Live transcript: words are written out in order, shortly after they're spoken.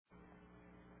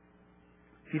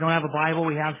If you don't have a Bible,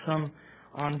 we have some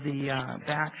on the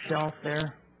back shelf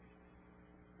there.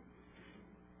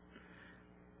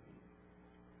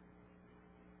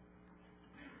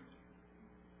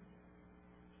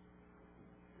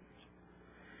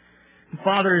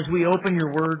 Father, as we open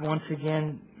your word once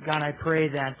again, God, I pray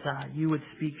that you would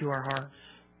speak to our hearts.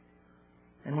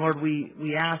 And Lord,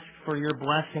 we ask for your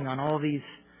blessing on all these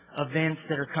events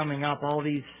that are coming up, all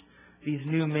these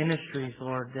new ministries,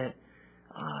 Lord, that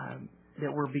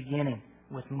we're beginning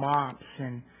with MOPS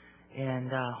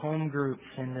and home groups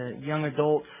and the young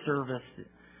adult service,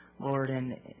 Lord,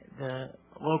 and the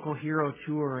local hero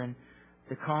tour and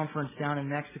the conference down in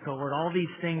Mexico. Lord, all these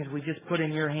things we just put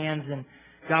in your hands, and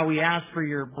God, we ask for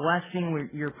your blessing,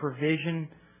 your provision.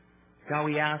 God,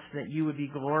 we ask that you would be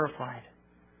glorified.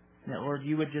 That, Lord,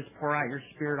 you would just pour out your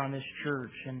Spirit on this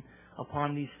church and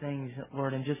upon these things,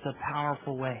 Lord, in just a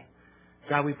powerful way.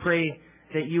 God, we pray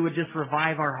that you would just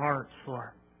revive our hearts, Lord.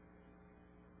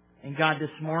 And God,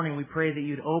 this morning we pray that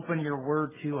you'd open your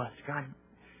word to us. God,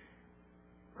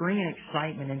 bring an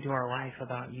excitement into our life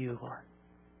about you, Lord.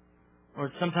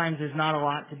 Lord, sometimes there's not a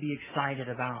lot to be excited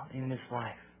about in this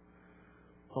life.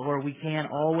 But Lord, we can't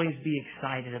always be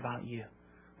excited about you.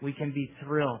 We can be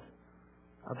thrilled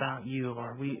about you,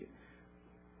 Lord.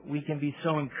 We can be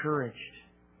so encouraged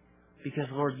because,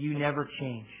 Lord, you never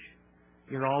change.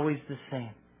 You're always the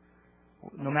same.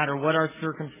 No matter what our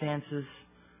circumstances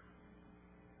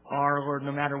are, Lord,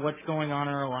 no matter what's going on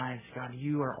in our lives, God,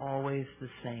 you are always the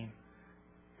same.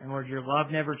 And Lord, your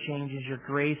love never changes. Your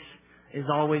grace is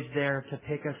always there to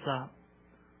pick us up,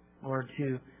 Lord,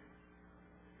 to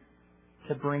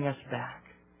bring us back.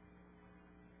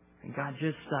 And God,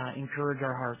 just encourage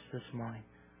our hearts this morning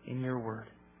in your word.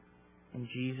 In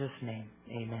Jesus' name,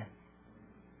 amen.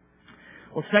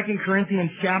 Well, 2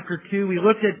 Corinthians chapter 2, we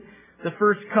looked at the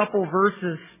first couple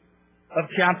verses of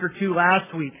chapter 2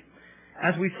 last week.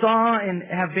 As we saw and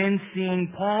have been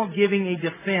seeing Paul giving a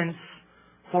defense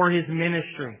for his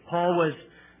ministry. Paul was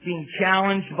being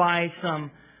challenged by some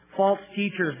false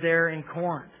teachers there in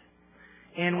Corinth.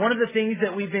 And one of the things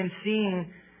that we've been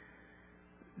seeing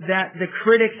that the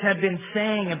critics had been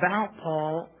saying about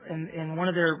Paul, and one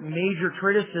of their major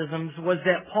criticisms, was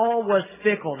that Paul was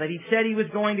fickle, that he said he was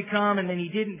going to come and then he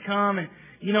didn't come. And,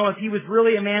 if he was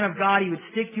really a man of God, he would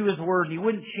stick to his word. He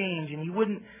wouldn't change, and he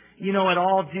wouldn't, at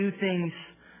all do things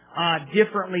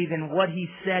differently than what he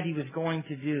said he was going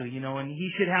to do, and he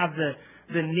should have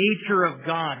the nature of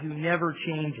God who never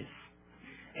changes.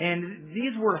 And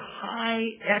these were high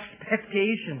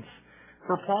expectations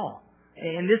for Paul.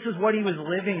 And this is what he was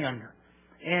living under.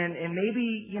 And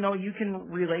maybe, you can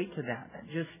relate to that.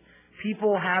 Just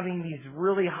people having these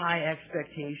really high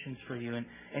expectations for you and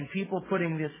people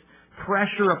putting this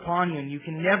pressure upon you, and you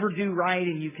can never do right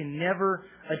and you can never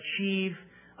achieve,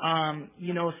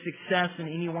 success in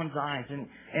anyone's eyes.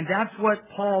 And that's what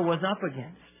Paul was up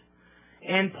against.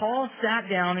 And Paul sat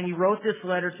down and he wrote this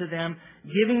letter to them,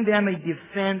 giving them a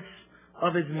defense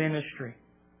of his ministry.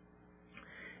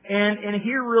 And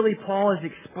here really Paul is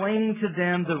explaining to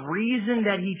them the reason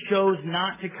that he chose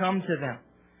not to come to them.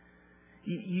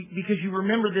 Because you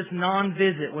remember this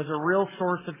non-visit was a real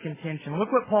source of contention.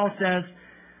 Look what Paul says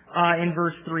in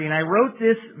verse 3. And I wrote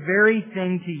this very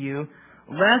thing to you,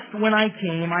 lest when I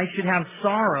came I should have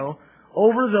sorrow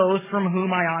over those from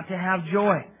whom I ought to have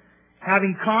joy,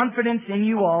 having confidence in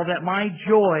you all that my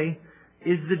joy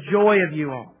is the joy of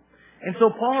you all. And so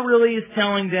Paul really is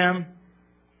telling them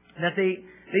that they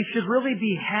should really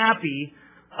be happy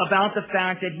about the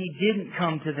fact that he didn't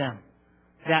come to them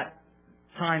that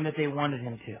time that they wanted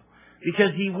him to.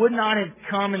 Because he would not have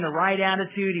come in the right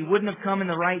attitude. He wouldn't have come in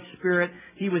the right spirit.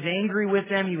 He was angry with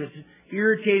them. He was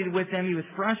irritated with them. He was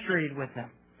frustrated with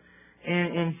them.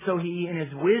 And so he, in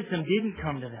his wisdom, didn't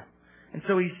come to them. And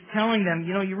so he's telling them,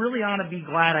 you really ought to be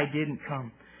glad I didn't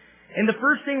come. And the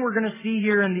first thing we're going to see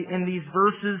here in these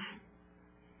verses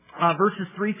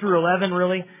 3 through 11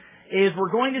 really, is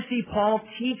we're going to see Paul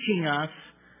teaching us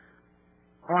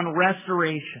on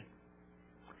restoration.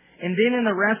 And then in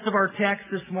the rest of our text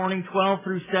this morning, 12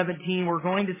 through 17, we're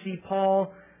going to see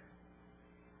Paul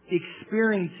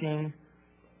experiencing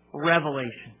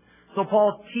revelation. So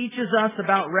Paul teaches us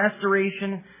about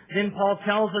restoration. Then Paul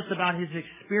tells us about his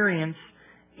experience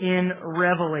in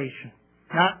Revelation.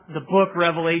 Not the book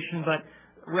Revelation, but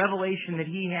revelation that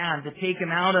he had to take him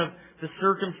out of the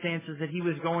circumstances that he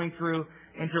was going through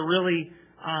and to really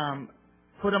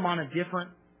put him on a different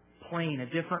plane, a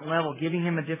different level, giving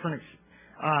him a different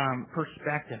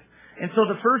perspective. And so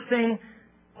the first thing,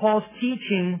 Paul's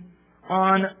teaching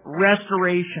on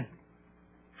restoration.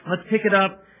 Let's pick it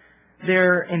up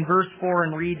there in verse 4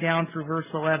 and read down through verse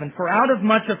 11. For out of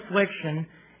much affliction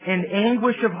and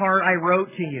anguish of heart I wrote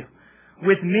to you,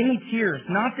 with many tears,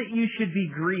 not that you should be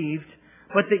grieved,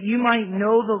 but that you might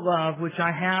know the love which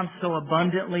I have so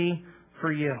abundantly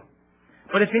for you.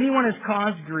 But if anyone has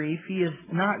caused grief, he has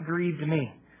not grieved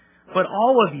me, but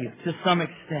all of you to some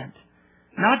extent.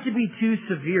 Not to be too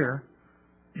severe,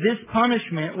 this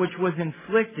punishment which was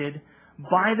inflicted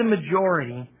by the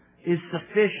majority is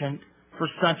sufficient for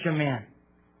such a man.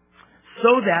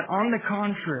 So that, on the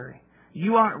contrary,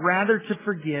 you ought rather to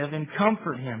forgive and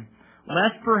comfort him,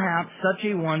 lest perhaps such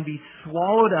a one be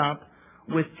swallowed up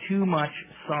with too much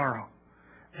sorrow.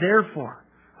 Therefore,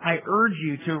 I urge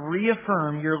you to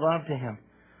reaffirm your love to him.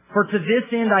 For to this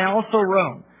end I also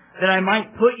wrote, that I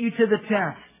might put you to the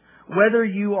test, whether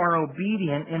you are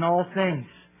obedient in all things.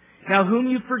 Now whom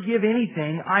you forgive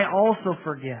anything, I also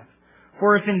forgive.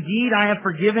 For if indeed I have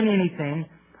forgiven anything,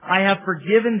 I have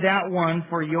forgiven that one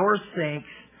for your sakes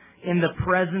in the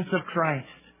presence of Christ,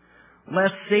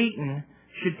 lest Satan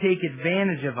should take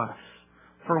advantage of us,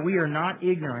 for we are not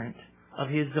ignorant of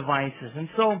his devices. And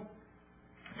so,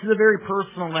 this is a very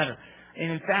personal letter.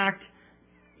 And in fact,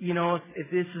 you know,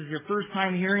 if this is your first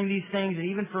time hearing these things, and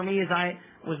even for me as I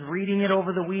was reading it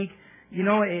over the week, you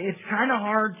know, it's kind of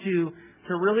hard to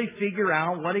really figure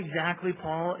out what exactly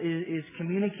Paul is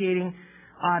communicating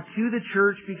to the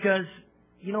church, because,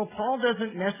 you know, Paul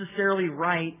doesn't necessarily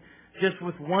write just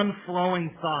with one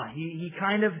flowing thought. He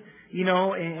kind of, you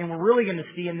know, and we're really going to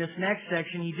see in this next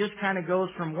section, he just kind of goes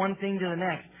from one thing to the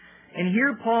next. And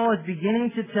here Paul is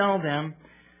beginning to tell them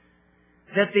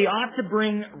that they ought to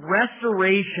bring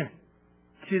restoration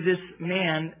to this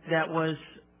man that was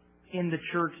in the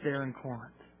church there in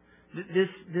Corinth.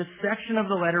 This section of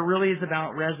the letter really is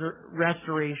about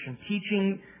restoration,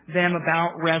 teaching them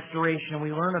about restoration, and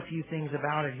we learn a few things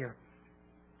about it here.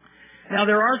 Now,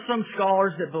 there are some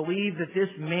scholars that believe that this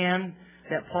man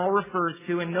that Paul refers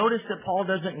to, and notice that Paul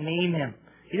doesn't name him.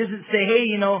 He doesn't say, hey,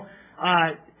 you know,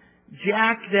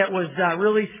 Jack that was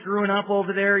really screwing up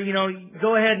over there, you know,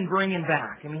 go ahead and bring him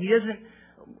back. I mean, he doesn't,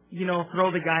 you know,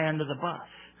 throw the guy under the bus.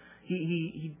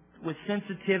 He with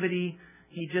sensitivity,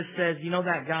 he just says, you know,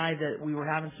 that guy that we were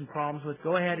having some problems with,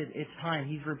 go ahead, it's time.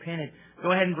 He's repented.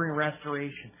 Go ahead and bring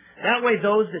restoration. That way,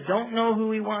 those that don't know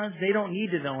who he was, they don't need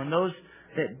to know. And those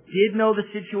that did know the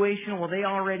situation, well, they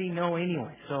already know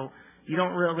anyway. So you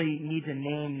don't really need to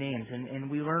name names.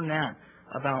 And we learn that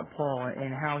about Paul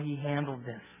and how he handled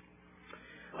this.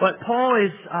 But Paul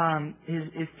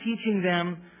is teaching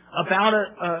them about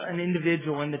an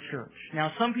individual in the church.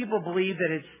 Now, some people believe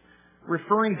that it's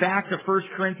referring back to 1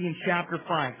 Corinthians chapter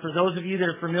 5. For those of you that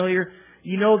are familiar,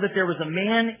 you know that there was a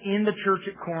man in the church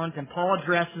at Corinth, and Paul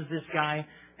addresses this guy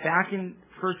back in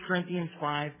 1 Corinthians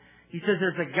 5. He says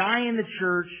there's a guy in the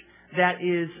church that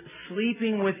is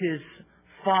sleeping with his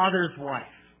father's wife.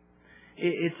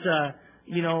 It's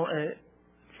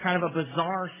kind of a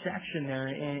bizarre section there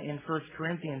in 1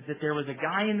 Corinthians, that there was a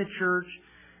guy in the church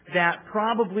that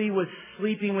probably was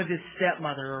sleeping with his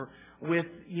stepmother or with,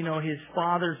 you know, his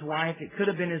father's wife. It could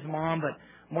have been his mom, but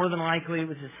more than likely it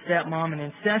was his stepmom, an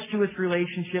incestuous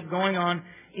relationship going on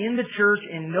in the church,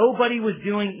 and nobody was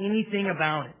doing anything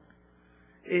about it.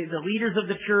 The leaders of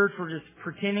the church were just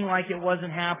pretending like it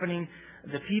wasn't happening.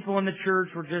 The people in the church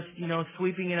were just, you know,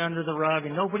 sweeping it under the rug,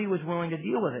 and nobody was willing to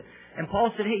deal with it. And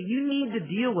Paul said, hey, you need to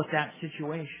deal with that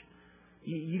situation.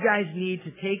 You guys need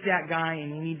to take that guy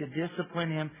and you need to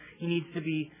discipline him. He needs to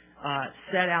be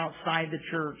set outside the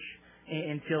church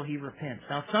until he repents.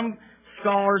 Now, some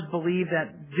scholars believe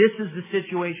that this is the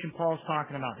situation Paul's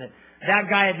talking about, that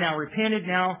guy had now repented.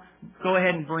 Now go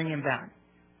ahead and bring him back.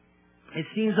 It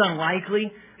seems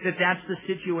unlikely that that's the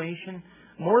situation.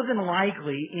 More than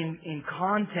likely, in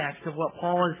context of what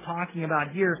Paul is talking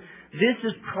about here, this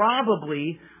is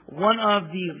probably one of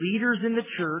the leaders in the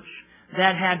church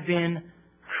that had been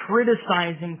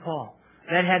criticizing Paul,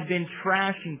 that had been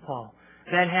trashing Paul,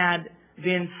 that had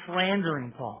been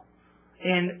slandering Paul.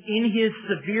 And in his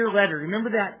severe letter, remember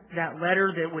that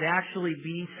letter that would actually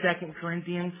be 2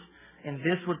 Corinthians, and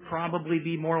this would probably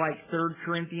be more like 3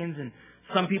 Corinthians, and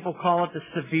some people call it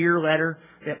the severe letter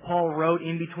that Paul wrote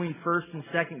in between 1 and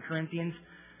 2 Corinthians.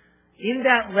 In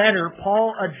that letter,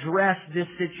 Paul addressed this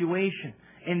situation,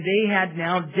 and they had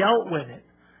now dealt with it.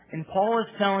 And Paul is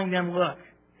telling them, look,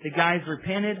 the guy's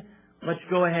repented, let's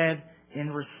go ahead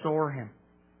and restore him.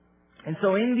 And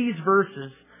so in these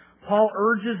verses, Paul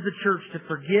urges the church to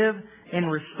forgive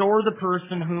and restore the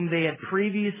person whom they had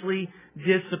previously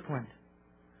disciplined.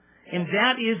 And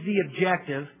that is the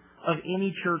objective of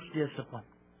any church discipline,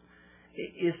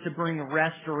 is to bring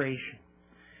restoration.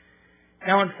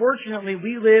 Now, unfortunately,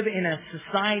 we live in a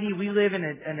society, we live in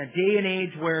a day and age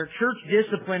where church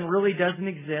discipline really doesn't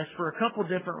exist for a couple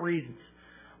different reasons.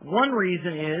 One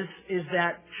reason is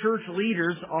that church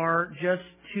leaders are just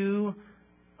too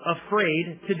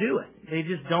afraid to do it. They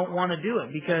just don't want to do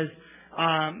it because,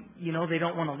 they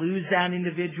don't want to lose that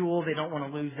individual. They don't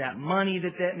want to lose that money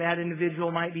that individual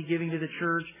might be giving to the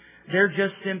church. They're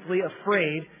just simply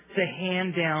afraid to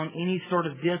hand down any sort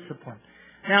of discipline.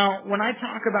 Now, when I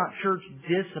talk about church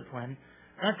discipline,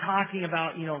 I'm not talking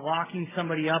about, locking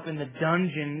somebody up in the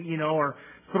dungeon, or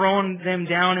throwing them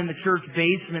down in the church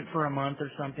basement for a month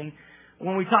or something.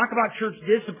 When we talk about church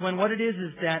discipline, what it is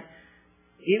that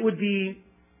it would be,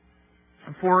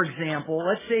 for example,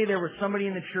 let's say there was somebody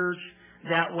in the church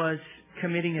that was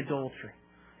committing adultery,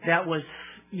 that was,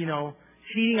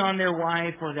 cheating on their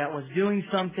wife, or that was doing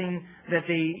something that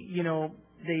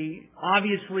they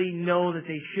obviously know that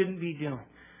they shouldn't be doing.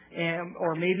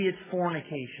 Or maybe it's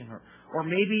fornication, or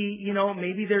maybe,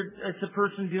 maybe it's a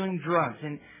person doing drugs,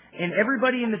 and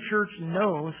everybody in the church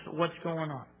knows what's going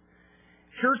on.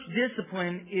 Church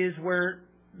discipline is where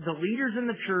the leaders in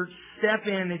the church step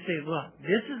in and they say, look,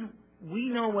 we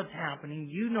know what's happening,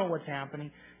 you know what's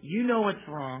happening, you know it's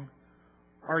wrong.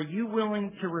 Are you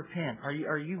willing to repent? Are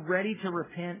you ready to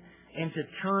repent and to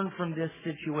turn from this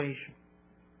situation?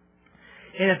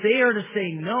 And if they are to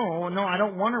say, no, I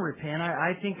don't want to repent,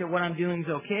 I think that what I'm doing is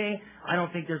okay, I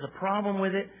don't think there's a problem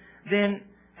with it, then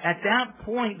at that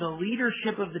point, the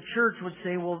leadership of the church would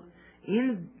say, well,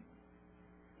 in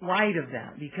light of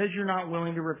that, because you're not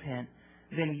willing to repent,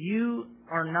 then you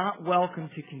are not welcome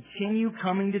to continue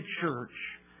coming to church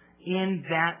in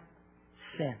that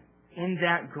sin, in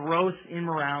that gross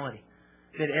immorality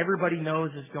that everybody knows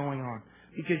is going on.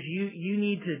 Because you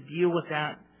need to deal with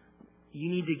that. You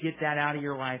need to get that out of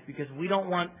your life, because we don't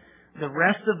want the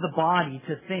rest of the body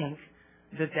to think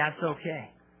that that's okay,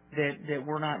 that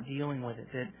we're not dealing with it,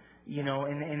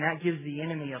 and that gives the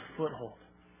enemy a foothold.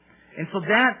 And so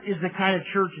that is the kind of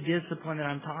church discipline that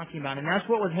I'm talking about, and that's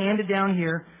what was handed down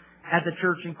here at the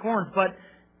church in Corinth. But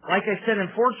like I said,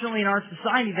 unfortunately in our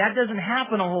society, that doesn't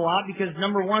happen a whole lot because,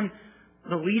 number one,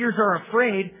 the leaders are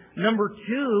afraid. Number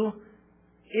two,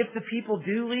 if the people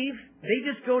do leave, they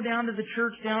just go down to the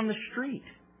church down the street.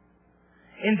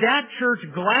 And that church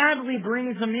gladly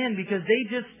brings them in because they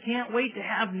just can't wait to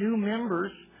have new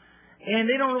members, and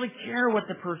they don't really care what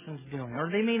the person's doing, or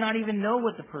they may not even know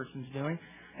what the person's doing.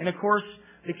 And of course,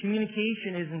 the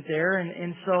communication isn't there,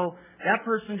 and so that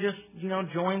person just,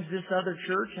 joins this other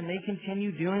church, and they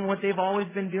continue doing what they've always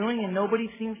been doing, and nobody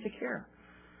seems to care.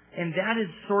 And that is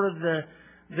sort of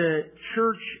the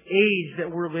church age that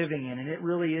we're living in, and it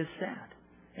really is sad.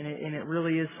 And it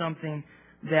really is something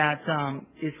that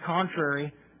is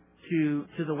contrary to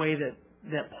the way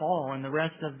that Paul and the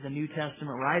rest of the New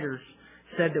Testament writers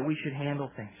said that we should handle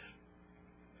things.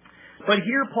 But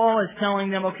here Paul is telling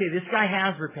them, okay, this guy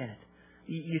has repented.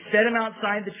 You set him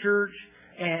outside the church,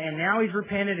 and now he's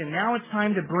repented, and now it's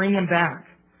time to bring him back.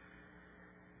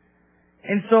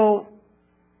 And so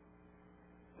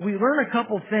we learn a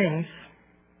couple things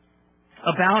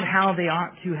about how they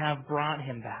ought to have brought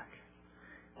him back.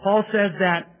 Paul says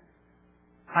that,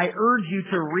 I urge you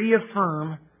to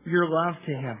reaffirm your love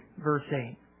to him, verse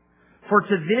 8. For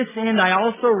to this end I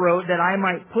also wrote that I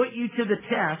might put you to the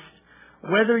test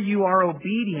whether you are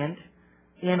obedient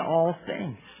in all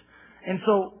things. And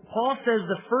so Paul says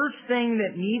the first thing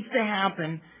that needs to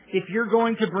happen if you're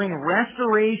going to bring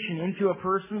restoration into a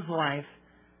person's life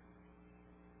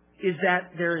is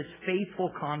that there is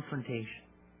faithful confrontation.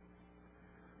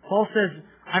 Paul says,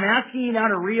 I'm asking you now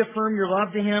to reaffirm your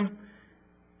love to him,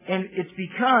 and it's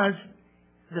because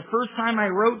the first time I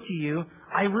wrote to you,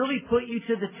 I really put you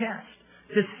to the test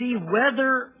to see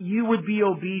whether you would be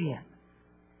obedient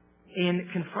in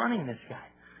confronting this guy.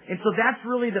 And so that's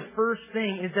really the first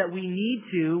thing, is that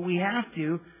we have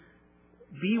to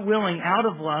be willing out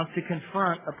of love to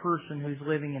confront a person who's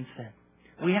living in sin.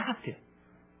 We have to.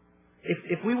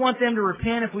 If we want them to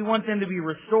repent, if we want them to be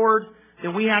restored,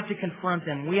 then we have to confront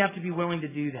them. We have to be willing to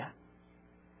do that.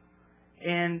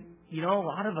 And, a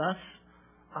lot of us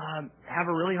have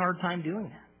a really hard time doing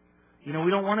that.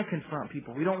 We don't want to confront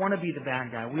people. We don't want to be the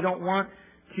bad guy. We don't want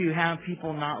to have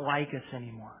people not like us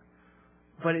anymore.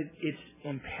 But it's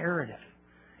imperative.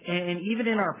 And even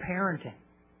in our parenting,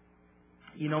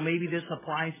 maybe this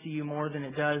applies to you more than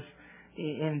it does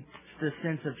in the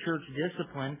sense of church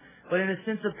discipline, but in the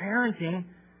sense of parenting,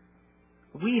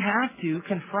 we have to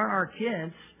confront our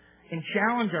kids and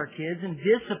challenge our kids and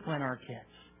discipline our kids.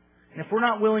 And if we're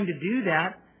not willing to do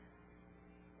that,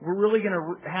 we're really going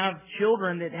to have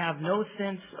children that have no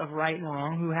sense of right and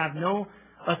wrong, who have no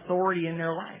authority in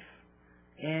their life.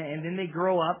 And then they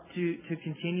grow up to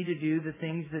continue to do the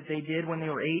things that they did when they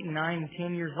were 8 and 9 and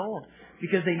 10 years old,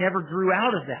 because they never grew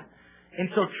out of that. And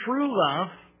so true love,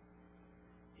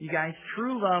 you guys,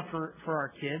 true love for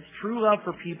our kids, true love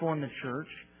for people in the church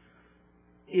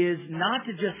is not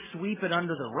to just sweep it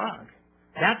under the rug.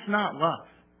 That's not love.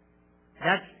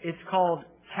 It's called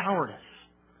cowardice.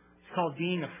 It's called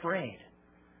being afraid.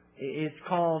 It's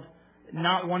called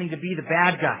not wanting to be the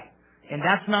bad guy. And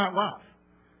that's not love.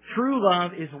 True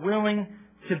love is willing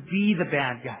to be the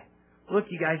bad guy. Look,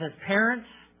 you guys, as parents,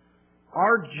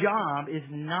 our job is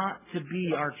not to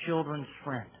be our children's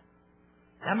friend.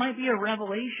 That might be a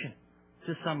revelation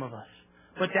to some of us,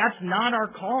 but that's not our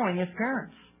calling as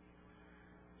parents.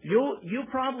 You'll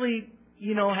probably,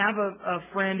 have a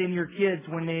friend in your kids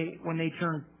when they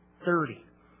turn 30.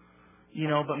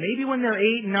 But maybe when they're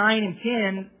 8, 9, and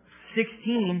 10,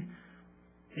 16,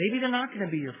 maybe they're not going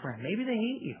to be your friend. Maybe they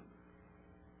hate you.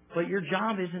 But your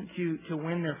job isn't to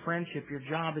win their friendship. Your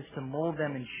job is to mold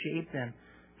them and shape them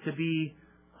to be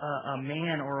a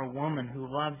man or a woman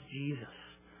who loves Jesus.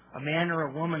 A man or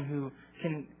a woman who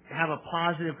can have a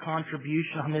positive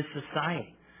contribution on this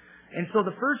society. And so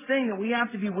the first thing that we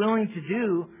have to be willing to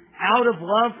do out of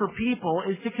love for people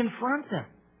is to confront them.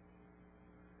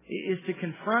 Is to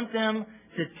confront them,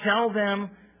 to tell them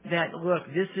that, look,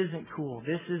 this isn't cool.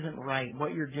 This isn't right.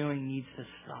 What you're doing needs to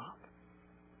stop.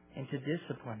 And to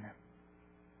discipline them.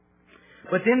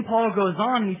 But then Paul goes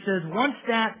on and he says, once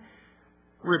that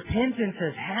repentance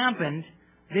has happened,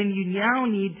 then you now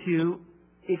need to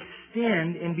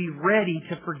extend and be ready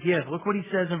to forgive. Look what he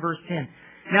says in verse 10.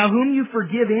 Now whom you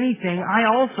forgive anything, I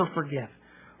also forgive.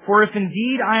 For if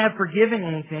indeed I have forgiven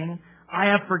anything, I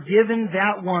have forgiven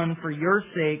that one for your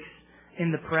sakes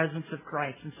in the presence of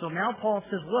Christ. And so now Paul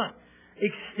says, look,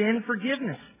 extend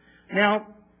forgiveness. Now,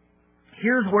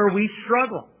 here's where we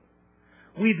struggle.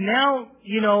 We've now,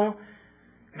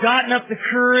 gotten up the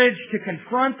courage to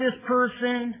confront this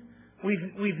person.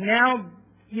 We've now,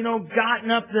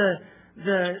 gotten up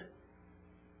the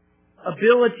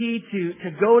ability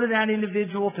to go to that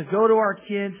individual, to go to our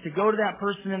kids, to go to that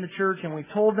person in the church, and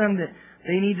we've told them that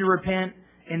they need to repent,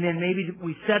 and then maybe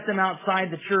we set them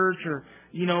outside the church, or,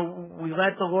 we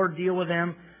let the Lord deal with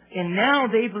them. And now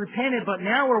they've repented, but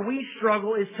now where we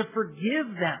struggle is to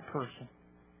forgive that person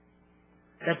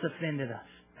that's offended us,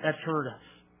 that's hurt us,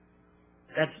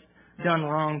 that's done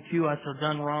wrong to us or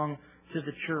done wrong to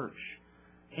the church.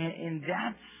 And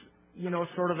that's,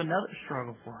 sort of another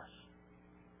struggle for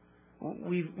us.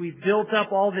 We've built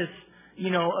up all this,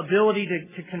 ability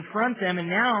to confront them, and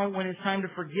now when it's time to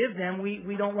forgive them,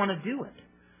 we don't want to do it.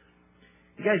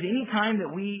 You guys, any time that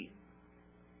we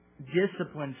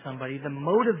discipline somebody, the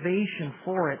motivation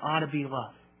for it ought to be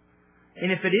love.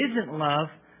 And if it isn't love,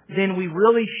 then we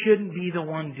really shouldn't be the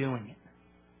one doing it.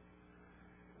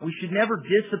 We should never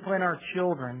discipline our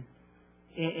children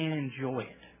and enjoy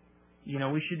it.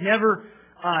 We should never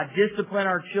discipline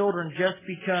our children just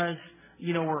because,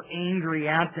 we're angry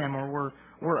at them or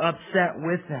we're upset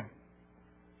with them.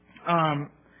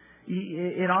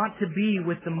 It ought to be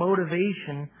with the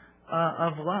motivation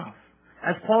of love.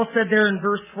 As Paul said there in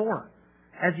verse 4,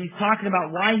 as he's talking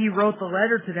about why he wrote the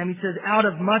letter to them, he says, out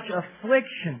of much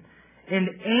affliction and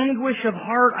anguish of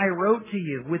heart I wrote to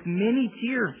you with many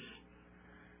tears.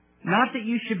 Not that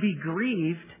you should be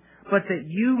grieved, but that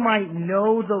you might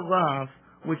know the love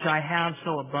which I have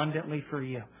so abundantly for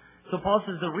you. So Paul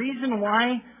says, the reason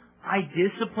why I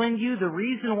disciplined you, the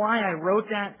reason why I wrote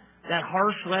that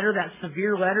harsh letter, that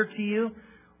severe letter to you,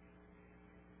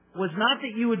 was not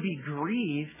that you would be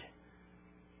grieved.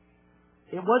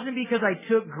 It wasn't because I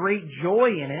took great joy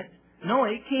in it. No,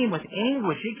 it came with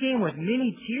anguish. It came with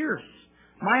many tears.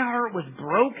 My heart was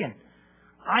broken.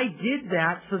 I did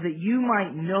that so that you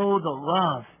might know the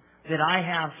love that I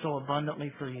have so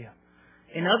abundantly for you.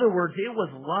 In other words, it was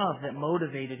love that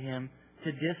motivated him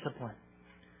to discipline.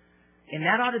 And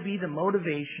that ought to be the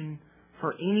motivation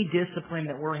for any discipline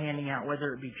that we're handing out,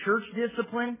 whether it be church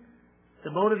discipline.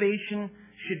 The motivation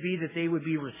should be that they would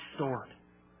be restored.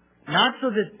 Not so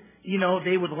that,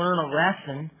 they would learn a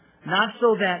lesson. Not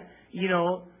so that,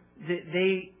 that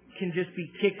they can just be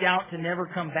kicked out to never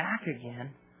come back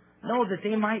again. No, that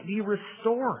they might be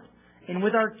restored. And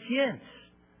with our kids,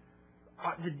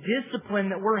 the discipline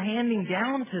that we're handing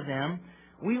down to them,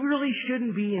 we really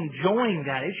shouldn't be enjoying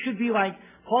that. It should be like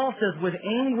Paul says, with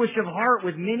anguish of heart,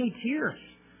 with many tears.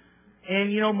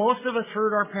 And, most of us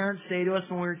heard our parents say to us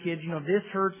when we were kids, this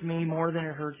hurts me more than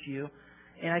it hurts you.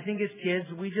 And I think as kids,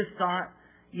 we just thought,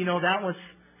 that was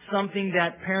something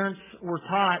that parents were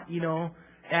taught,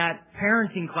 at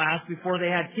parenting class before they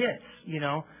had kids,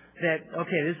 that,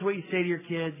 okay, this is what you say to your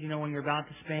kids, when you're about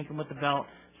to spank them with the belt,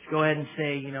 just go ahead and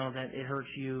say, that it hurts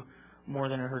you more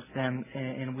than it hurts them,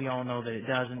 and we all know that it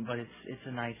doesn't, but it's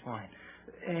a nice line.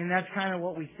 And that's kind of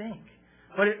what we think.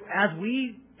 But as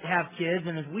we have kids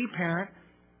and as we parent,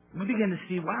 we begin to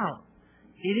see, wow,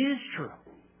 it is true.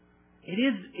 It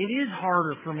is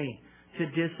harder for me to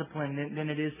discipline than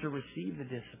it is to receive the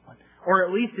discipline. Or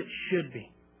at least it should be.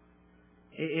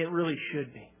 It really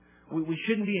should be. We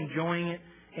shouldn't be enjoying it,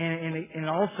 and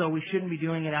also we shouldn't be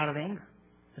doing it out of anger,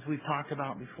 as we've talked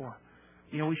about before.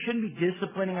 We shouldn't be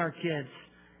disciplining our kids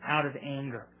out of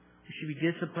anger. We should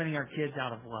be disciplining our kids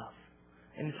out of love.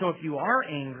 And so if you are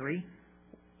angry,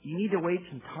 you need to wait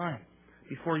some time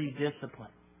before you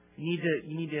discipline. You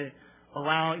need to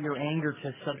allow your anger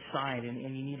to subside, and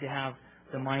you need to have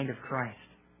the mind of Christ.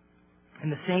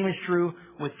 And the same is true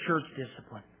with church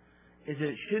discipline, is that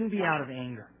it shouldn't be out of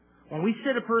anger. When we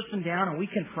sit a person down and we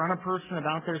confront a person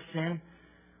about their sin,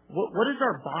 what is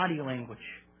our body language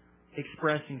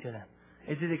expressing to them?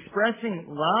 Is it expressing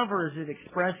love, or is it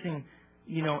expressing,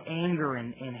 anger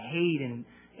and hate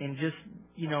and just,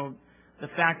 the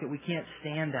fact that we can't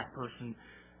stand that person?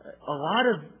 A lot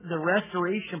of the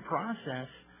restoration process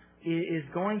is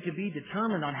going to be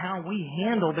determined on how we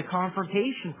handle the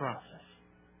confrontation process.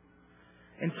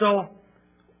 And so,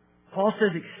 Paul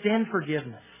says, extend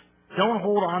forgiveness. Don't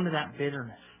hold on to that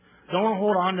bitterness. Don't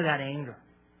hold on to that anger.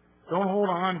 Don't hold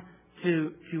on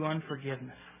to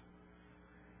unforgiveness.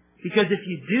 Because if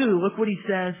you do, look what he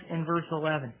says in verse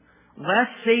 11.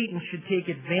 Lest Satan should take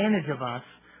advantage of us,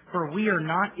 for we are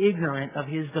not ignorant of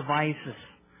his devices.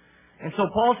 And so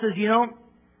Paul says,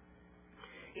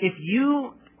 if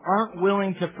you aren't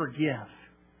willing to forgive,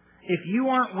 if you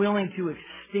aren't willing to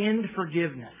extend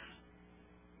forgiveness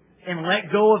and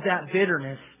let go of that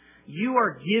bitterness, you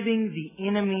are giving the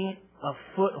enemy a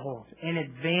foothold, an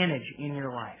advantage in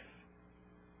your life.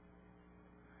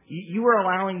 You are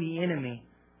allowing the enemy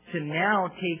to now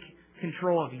take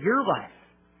control of your life.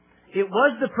 It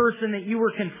was the person that you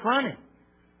were confronting.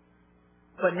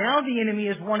 But now the enemy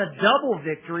has won a double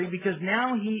victory, because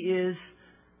now he is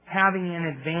having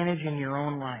an advantage in your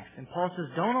own life. And Paul says,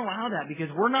 don't allow that, because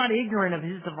we're not ignorant of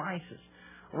his devices.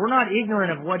 We're not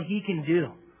ignorant of what he can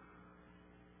do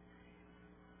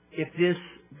if this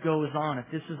goes on, if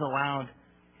this is allowed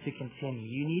to continue.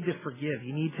 You need to forgive.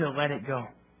 You need to let it go.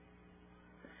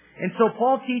 And so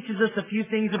Paul teaches us a few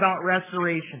things about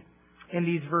restoration in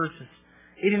these verses.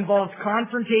 It involves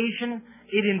confrontation,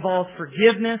 it involves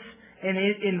forgiveness, and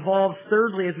it involves,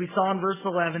 thirdly, as we saw in verse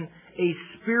 11, a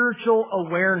spiritual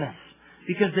awareness.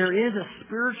 Because there is a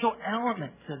spiritual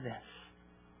element to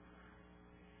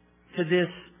this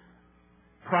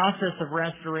process of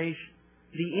restoration.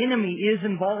 The enemy is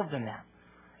involved in that.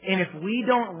 And if we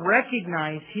don't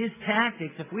recognize his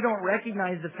tactics, if we don't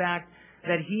recognize the fact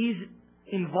that he's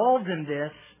involved in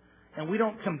this, and we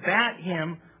don't combat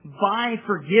him by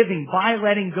forgiving, by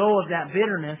letting go of that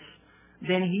bitterness,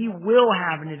 then he will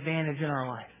have an advantage in our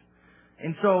life.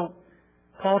 And so,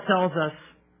 Paul tells us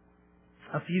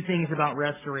a few things about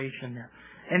restoration there.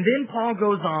 And then Paul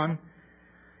goes on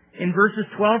in verses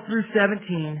 12 through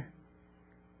 17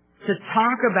 to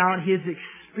talk about his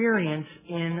experience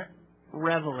in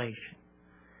Revelation.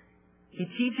 He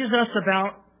teaches us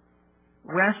about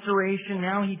restoration.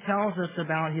 Now he tells us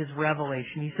about his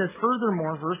revelation. He says,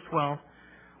 furthermore, verse 12,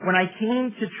 when I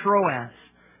came to Troas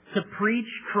to preach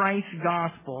Christ's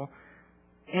gospel,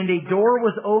 and a door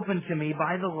was opened to me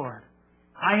by the Lord,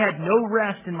 I had no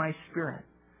rest in my spirit,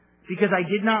 because I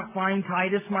did not find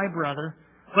Titus my brother,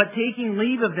 but taking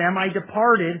leave of them, I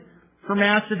departed for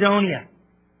Macedonia.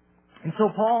 And so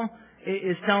Paul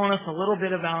is telling us a little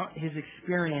bit about his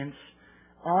experience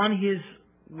on his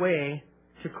way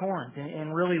to Corinth,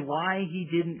 and really why he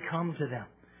didn't come to them.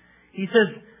 He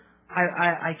says,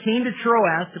 I came to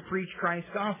Troas to preach Christ's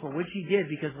gospel, which he did,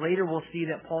 because later we'll see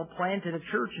that Paul planted a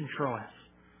church in Troas.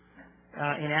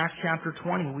 In Acts chapter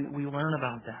 20, we learn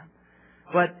about that.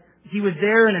 But he was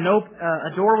there, and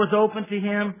a door was open to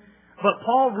him. But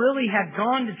Paul really had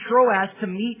gone to Troas to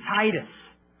meet Titus.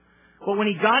 But when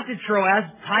he got to Troas,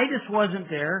 Titus wasn't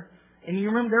there. And you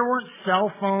remember, there weren't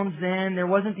cell phones then. There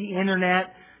wasn't the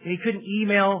internet. And he couldn't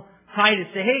email Titus,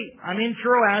 say, hey, I'm in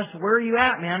Troas. Where are you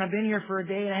at, man? I've been here for a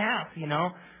day and a half,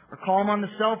 Or call him on the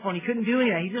cell phone. He couldn't do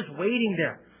anything. He's just waiting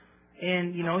there.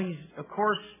 And, he's, of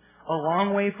course, a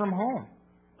long way from home.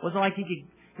 It wasn't like he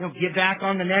could, get back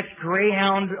on the next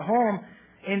Greyhound home.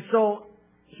 And so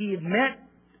he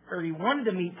wanted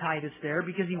to meet Titus there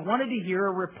because he wanted to hear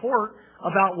a report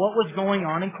about what was going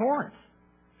on in Corinth.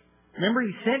 Remember,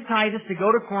 he sent Titus to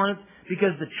go to Corinth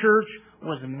because the church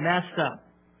was messed up.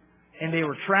 And they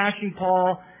were trashing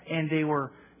Paul, and they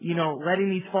were, letting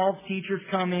these false teachers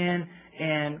come in,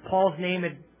 and Paul's name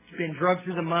had been dragged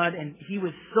through the mud, and he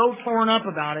was so torn up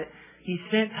about it, he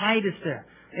sent Titus there.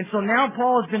 And so now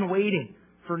Paul has been waiting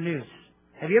for news.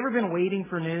 Have you ever been waiting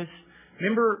for news?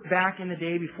 Remember back in the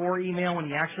day before email when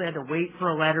you actually had to wait for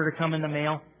a letter to come in the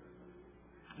mail?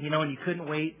 And you couldn't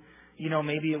wait.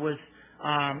 Maybe it was,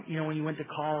 when you went to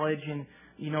college and,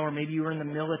 or maybe you were in the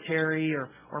military or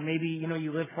maybe,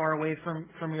 you lived far away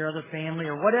from your other family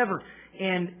or whatever.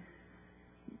 And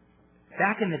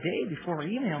back in the day before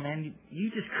email, man, you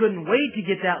just couldn't wait to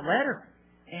get that letter.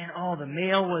 And, the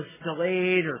mail was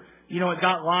delayed or, it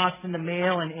got lost in the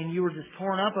mail and you were just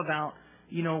torn up about,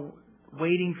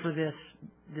 waiting for this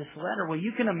letter. Well,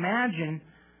 you can imagine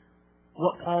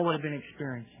what Paul would have been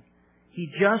experiencing. He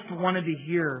just wanted to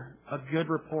hear a good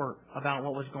report about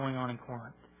what was going on in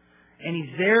Corinth. And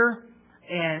he's there,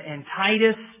 and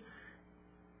Titus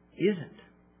isn't.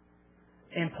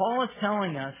 And Paul is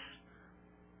telling us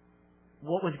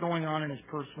what was going on in his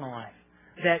personal life.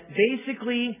 That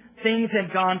basically things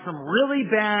had gone from really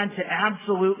bad to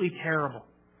absolutely terrible.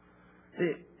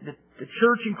 The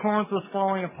church in Corinth was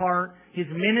falling apart. His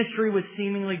ministry was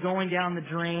seemingly going down the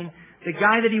drain. The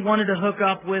guy that he wanted to hook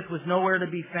up with was nowhere to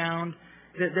be found.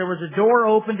 There was a door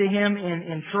open to him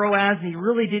in Troas, and he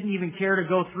really didn't even care to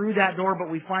go through that door, but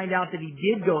we find out that he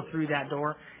did go through that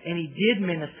door, and he did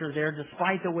minister there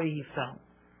despite the way he felt.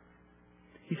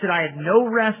 He said, I had no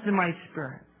rest in my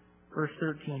spirit, verse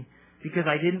 13, because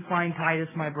I didn't find Titus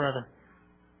my brother.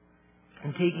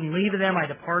 And taking leave of them, I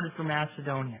departed from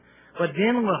Macedonia. But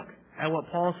then look at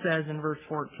what Paul says in verse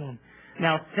 14.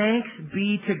 Now thanks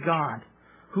be to God,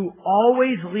 who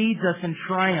always leads us in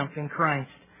triumph in Christ,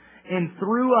 and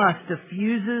through us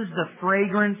diffuses the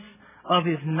fragrance of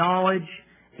His knowledge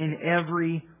in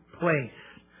every place.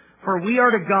 For we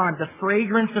are to God the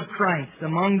fragrance of Christ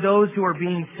among those who are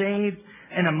being saved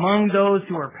and among those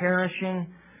who are perishing.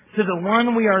 To the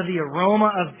one we are the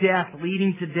aroma of death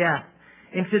leading to death,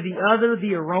 and to the other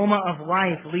the aroma of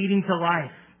life leading to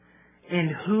life. And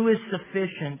who is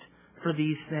sufficient for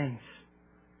these things?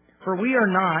 For we are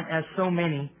not, as so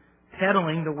many,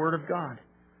 peddling the word of God,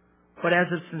 but as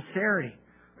of sincerity,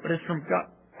 but as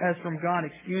from God,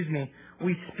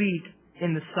 we speak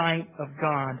in the sight of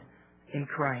God in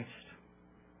Christ.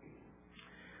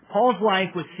 Paul's life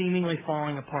was seemingly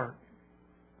falling apart.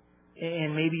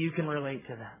 And maybe you can relate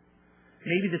to that.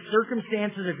 Maybe the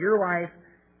circumstances of your life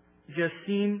just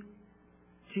seem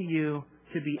to you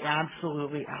to be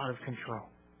absolutely out of control.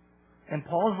 And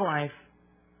Paul's life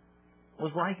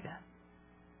was like that.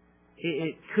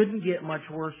 It couldn't get much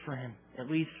worse for him, at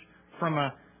least from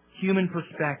a human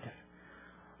perspective.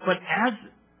 But as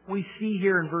we see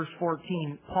here in verse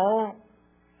 14, Paul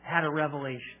had a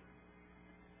revelation.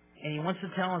 And he wants to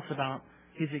tell us about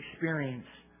his experience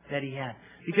that he had.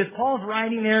 Because Paul's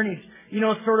writing there and he's,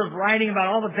 sort of writing about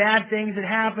all the bad things that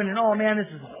happened and, oh man, this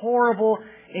is horrible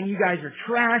and you guys are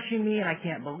trashing me and I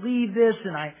can't believe this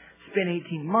and I spent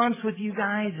 18 months with you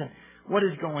guys and what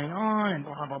is going on and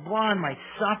blah, blah, blah, and my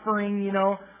suffering,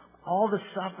 all the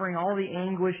suffering, all the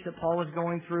anguish that Paul was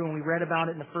going through, and we read about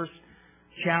it in the first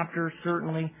chapter,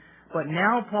 certainly. But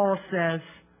now Paul says,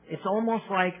 it's almost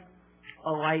like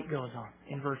a light goes on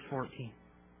in verse 14.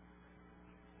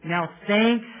 Now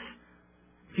thanks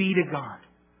be to God.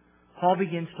 Paul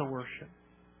begins to worship.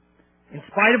 In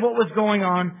spite of what was going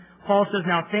on, Paul says,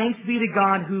 now thanks be to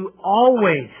God who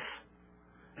always,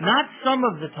 not some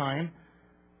of the time,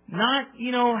 not,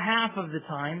 half of the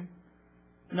time,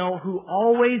 no, who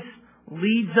always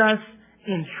leads us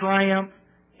in triumph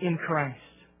in Christ.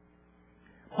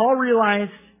 Paul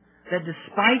realized that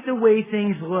despite the way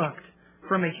things looked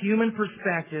from a human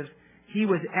perspective, he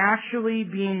was actually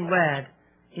being led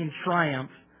in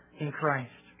triumph in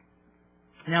Christ.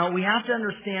 Now, we have to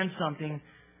understand something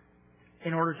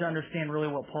in order to understand really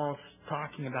what Paul's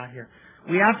talking about here.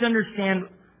 We have to understand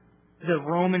the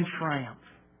Roman triumph.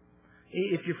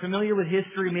 If you're familiar with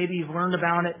history, maybe you've learned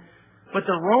about it. But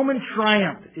the Roman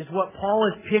triumph is what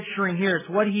Paul is picturing here. It's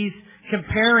what he's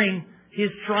comparing his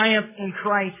triumph in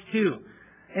Christ to.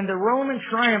 And the Roman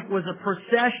triumph was a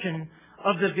procession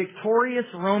of the victorious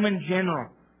Roman general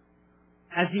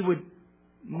as he would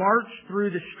march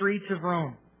through the streets of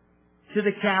Rome to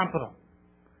the Capitol.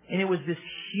 And it was this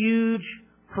huge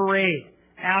parade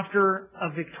after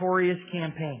a victorious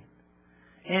campaign.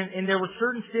 And there were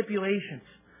certain stipulations.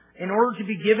 In order to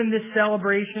be given this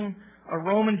celebration, a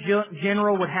Roman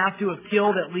general would have to have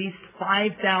killed at least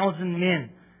 5,000 men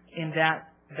in that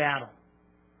battle.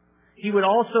 He would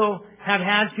also have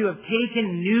had to have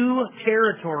taken new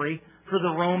territory for the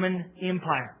Roman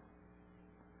Empire.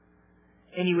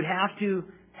 And he would have to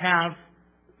have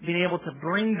being able to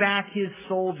bring back his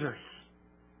soldiers,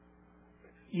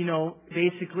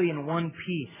 basically in one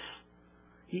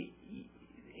piece.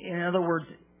 In other words,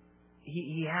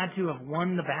 he had to have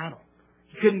won the battle.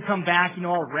 He couldn't come back,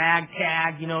 all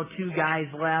ragtag, 2 guys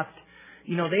left.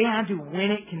 They had to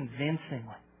win it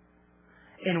convincingly.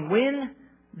 And when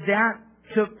that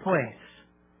took place,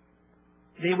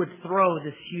 they would throw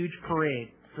this huge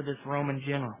parade for this Roman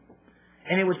general.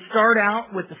 And it would start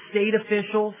out with the state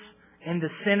officials and the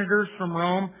senators from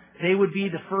Rome. They would be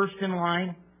the first in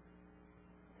line.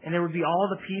 And there would be all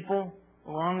the people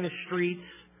along the streets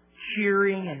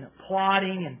cheering and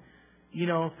applauding and,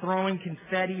 throwing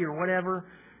confetti or whatever,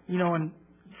 and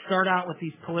start out with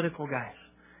these political guys.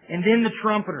 And then the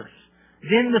trumpeters.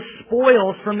 Then the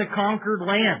spoils from the conquered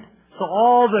land. So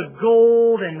all the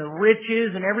gold and the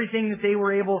riches and everything that they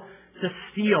were able to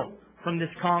steal from this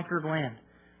conquered land.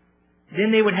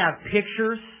 Then they would have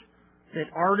pictures that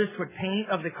artists would paint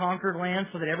of the conquered land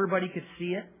so that everybody could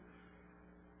see it.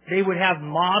 They would have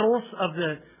models of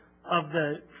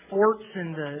the forts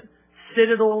and the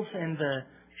citadels and the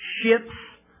ships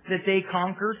that they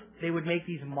conquered. They would make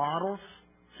these models.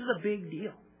 This is a big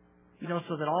deal.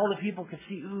 So that all the people could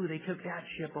see, ooh, they took that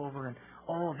ship over and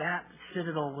all that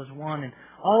citadel was won. And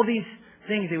all these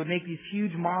things, they would make these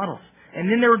huge models. And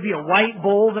then there would be a white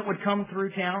bull that would come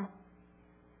through town.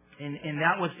 And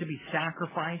that was to be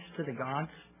sacrificed to the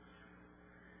gods.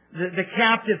 The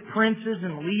captive princes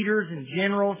and leaders and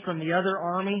generals from the other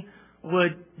army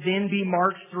would then be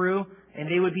marched through, and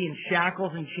they would be in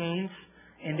shackles and chains,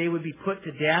 and they would be put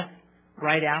to death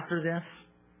right after this.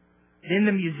 Then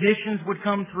the musicians would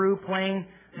come through playing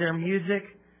their music,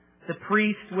 the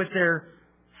priests with their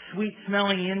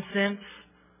sweet-smelling incense,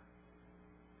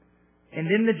 and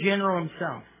then the general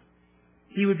himself.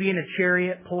 He would be in a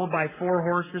chariot pulled by 4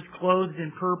 horses, clothed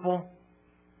in purple.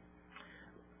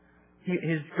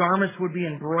 His garments would be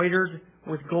embroidered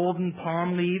with golden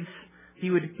palm leaves. He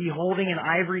would be holding an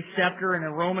ivory scepter, and a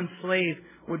Roman slave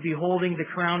would be holding the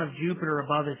crown of Jupiter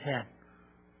above his head.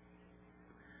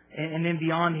 And then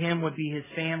beyond him would be his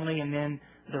family, and then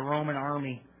the Roman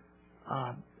army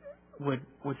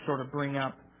would sort of bring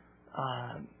up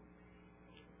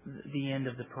the end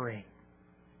of the parade.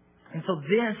 And so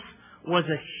this was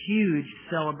a huge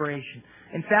celebration.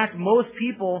 In fact, most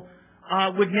people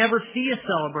would never see a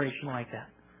celebration like that.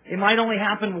 It might only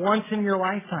happen once in your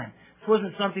lifetime. This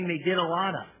wasn't something they did a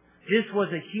lot of. This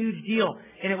was a huge deal,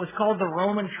 and it was called the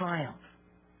Roman Triumph.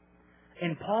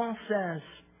 And Paul says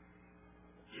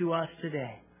to us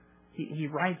today, he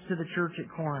writes to the church at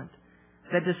Corinth,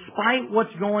 that despite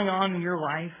what's going on in your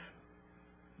life,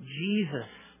 Jesus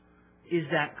is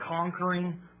that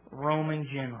conquering Roman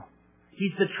general.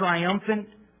 He's the triumphant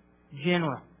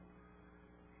general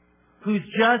who's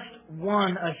just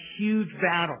won a huge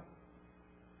battle.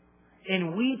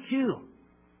 And we too,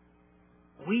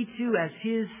 as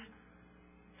His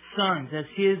sons, as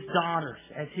His daughters,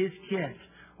 as His kids,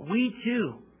 we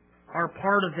too are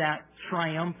part of that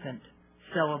triumphant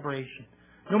celebration.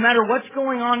 No matter what's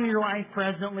going on in your life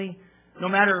presently, no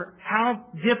matter how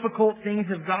difficult things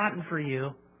have gotten for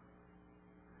you,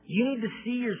 you need to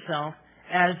see yourself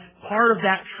as part of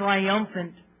that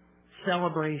triumphant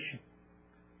celebration.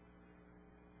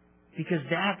 Because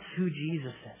that's who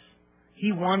Jesus is.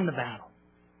 He won the battle.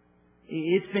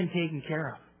 It's been taken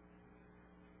care of.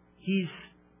 He's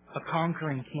a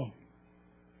conquering king.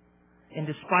 And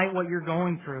despite what you're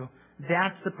going through,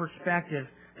 that's the perspective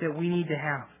that we need to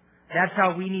have. That's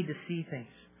how we need to see things.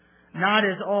 Not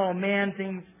as, oh man,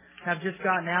 things have just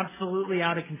gotten absolutely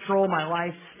out of control. My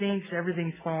life stinks.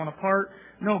 Everything's falling apart.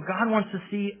 No, God wants to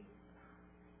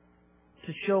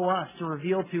show us, to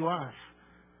reveal to us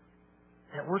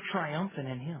that we're triumphant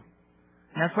in Him.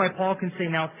 And that's why Paul can say,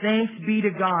 now thanks be to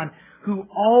God who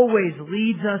always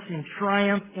leads us in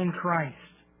triumph in Christ.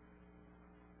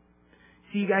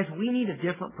 See, guys, we need a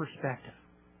different perspective.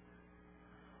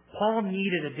 Paul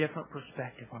needed a different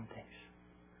perspective on things.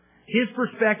 His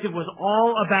perspective was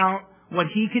all about what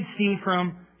he could see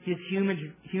from his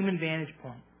human vantage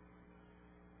point.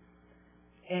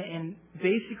 And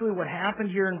basically what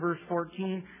happened here in verse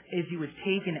 14 is he was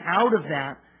taken out of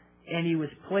that and he was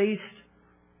placed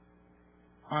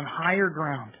on higher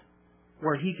ground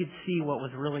where he could see what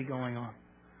was really going on.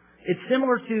 It's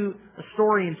similar to a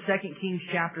story in 2 Kings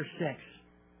chapter 6.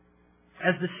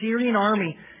 As the Syrian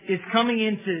army is coming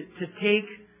in to take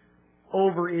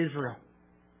over Israel.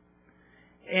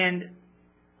 And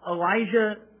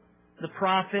Elijah, the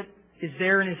prophet, is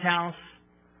there in his house,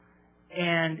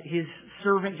 and his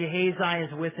servant Gehazi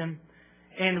is with him.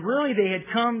 And really they had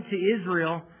come to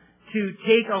Israel to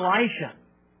take Elisha.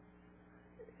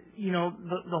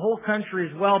 the whole country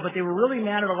as well, but they were really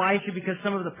mad at Elisha because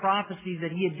some of the prophecies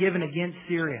that he had given against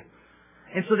Syria.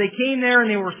 And so they came there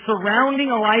and they were surrounding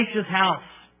Elisha's house.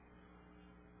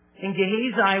 And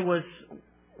Gehazi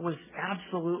was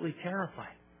absolutely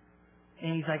terrified.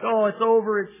 And he's like, oh, it's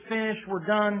over, it's finished, we're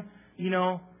done,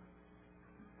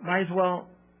 might as well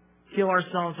kill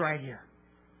ourselves right here.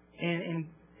 And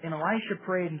Elisha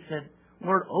prayed and said,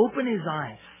 Lord, open his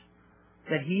eyes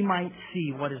that he might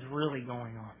see what is really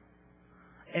going on.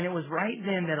 And it was right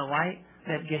then that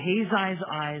Gehazi's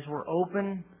eyes were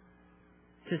open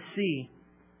to see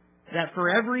that for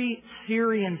every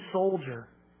Syrian soldier,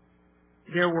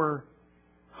 there were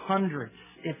hundreds,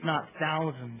 if not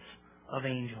thousands, of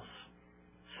angels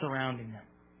surrounding them.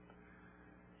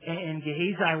 And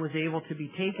Gehazi was able to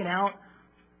be taken out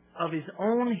of his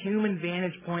own human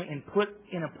vantage point and put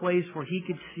in a place where he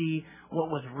could see what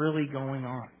was really going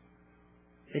on.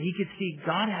 That he could see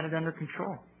God had it under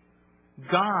control.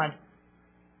 God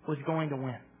was going to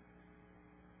win.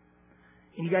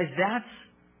 And you guys,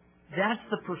 that's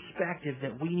the perspective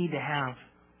that we need to have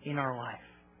in our life.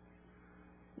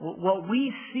 What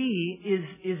we see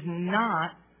is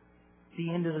not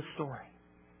the end of the story.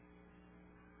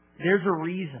 There's a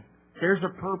reason. There's a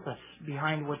purpose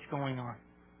behind what's going on.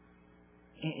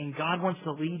 And God wants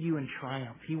to lead you in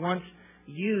triumph. He wants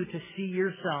you to see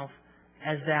yourself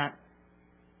as that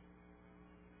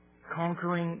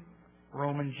conquering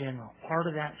Roman general, part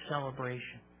of that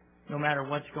celebration, no matter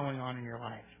what's going on in your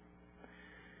life.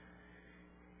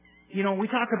 We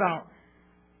talk about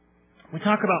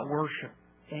worship,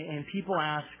 and people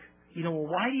ask, well,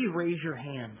 why do you raise your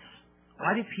hands?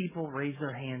 Why do people raise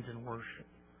their hands in worship?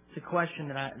 It's a question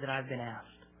that I've been asked.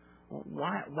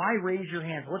 Why raise your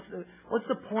hands? What's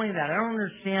the point of that? I don't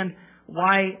understand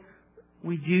why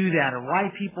we do that or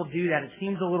why people do that. It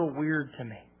seems a little weird to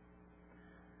me.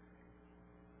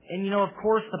 And of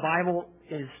course, the Bible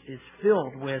is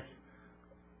filled with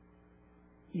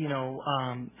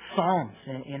psalms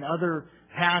and other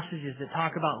passages that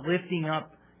talk about lifting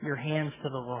up your hands to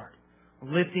the Lord,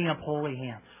 lifting up holy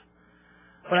hands.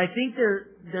 But I think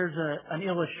there's an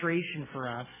illustration for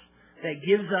us that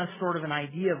gives us sort of an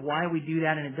idea of why we do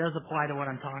that, and it does apply to what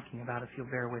I'm talking about, if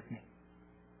you'll bear with me.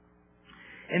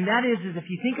 And that is if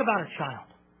you think about a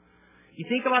child. You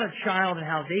think about a child and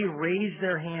how they raise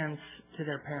their hands to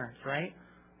their parents, right?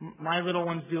 My little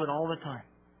ones do it all the time.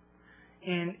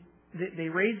 And they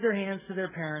raise their hands to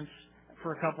their parents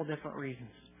for a couple different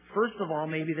reasons. First of all,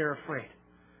 maybe they're afraid.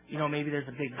 Maybe there's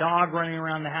a big dog running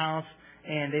around the house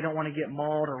and they don't want to get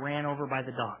mauled or ran over by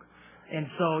the dog. And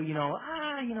so,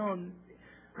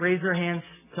 raise their hands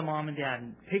to mom and dad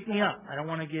and pick me up. I don't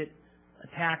want to get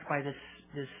attacked by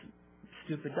this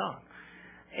stupid dog.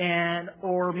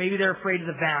 Or maybe they're afraid of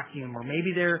the vacuum, or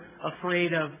maybe they're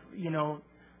afraid of,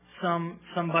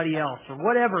 somebody else or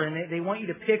whatever, and they want you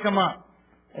to pick them up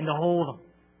and to hold them.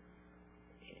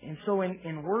 And so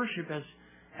in worship,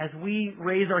 as we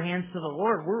raise our hands to the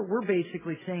Lord, we're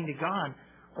basically saying to God,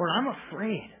 Lord, I'm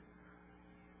afraid.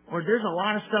 Or there's a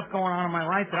lot of stuff going on in my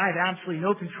life that I have absolutely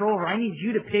no control over. I need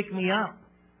you to pick me up.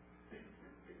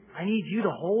 I need you to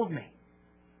hold me.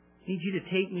 I need you to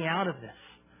take me out of this.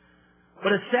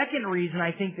 But a second reason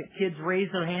I think that kids raise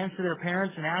their hands to their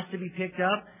parents and ask to be picked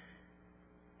up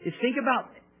is think about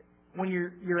when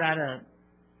you're at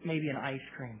maybe an ice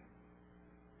cream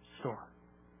store.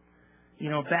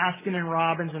 Baskin and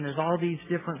Robbins, and there's all these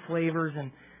different flavors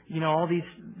and, all these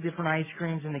different ice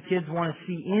creams, and the kids want to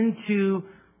see into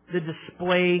the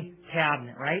display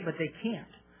cabinet, right? But they can't.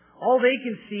 All they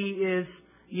can see is,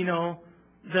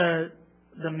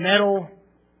 the metal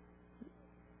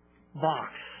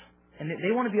box. And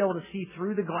they want to be able to see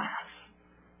through the glass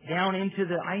down into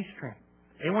the ice cream.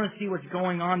 They want to see what's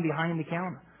going on behind the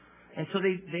counter. And so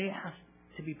they ask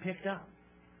to be picked up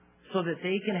so that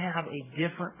they can have a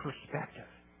different perspective.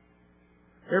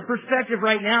 Their perspective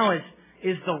right now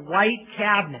is the white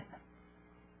cabinet.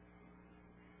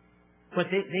 But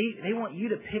they want you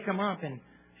to pick them up and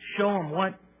show them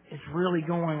what is really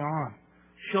going on.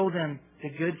 Show them the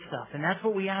good stuff. And that's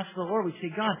what we ask the Lord. We say,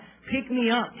 God, pick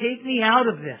me up. Take me out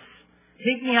of this.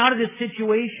 Take me out of this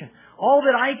situation. All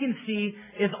that I can see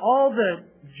is all the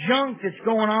junk that's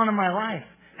going on in my life.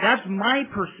 That's my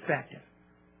perspective.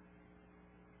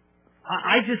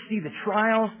 I just see the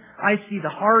trials. I see the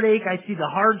heartache. I see the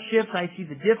hardships. I see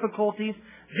the difficulties.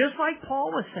 Just like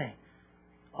Paul was saying.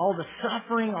 All the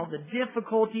suffering, all the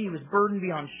difficulty. He was burdened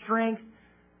beyond strength.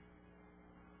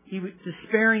 He was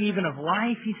despairing even of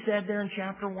life, he said there in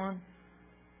chapter 1.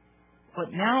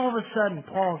 But now all of a sudden,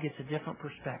 Paul gets a different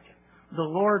perspective. The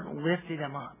Lord lifted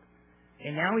him up.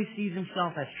 And now he sees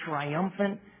himself as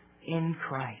triumphant in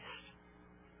Christ.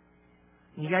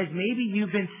 You guys, maybe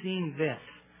you've been seeing this.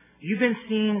 You've been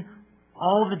seeing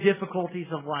all the difficulties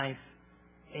of life,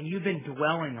 and you've been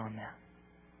dwelling on that.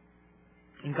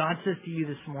 And God says to you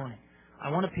this morning, I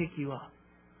want to pick you up.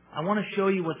 I want to show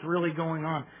you what's really going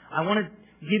on. I want to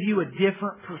give you a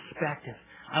different perspective.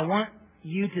 I want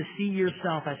you to see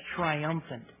yourself as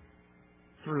triumphant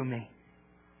through me.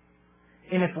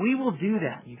 And if we will do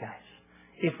that, you guys,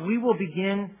 if we will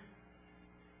begin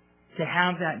to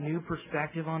have that new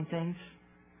perspective on things,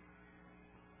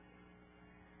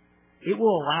 it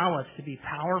will allow us to be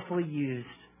powerfully used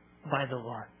by the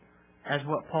Lord. As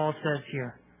what Paul says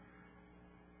here,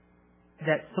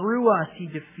 that through us He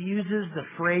diffuses the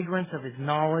fragrance of His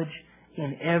knowledge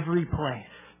in every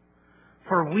place.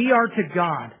 For we are to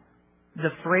God the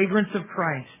fragrance of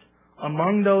Christ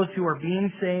among those who are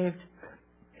being saved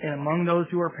and among those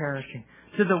who are perishing.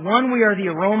 To the one we are the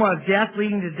aroma of death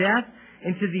leading to death,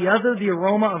 and to the other the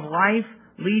aroma of life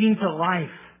leading to life.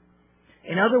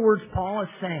 In other words, Paul is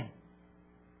saying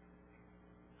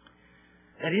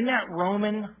that in that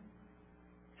Roman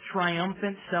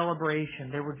triumphant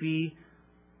celebration, there would be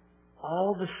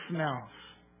all the smells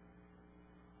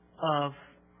of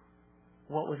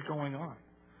what was going on.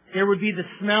 There would be the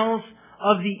smells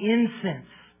of the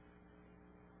incense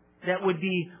that would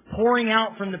be pouring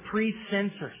out from the priest's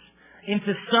censers. And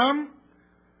to some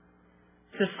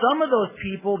of those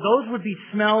people, those would be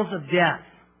smells of death.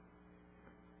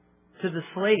 To the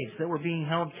slaves that were being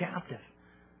held captive.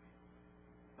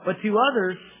 But to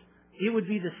others, it would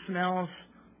be the smells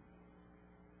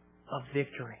of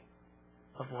victory,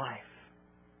 of life,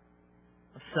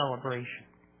 of celebration.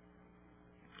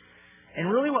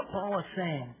 And really what Paul is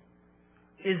saying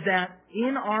is that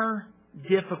in our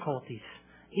difficulties,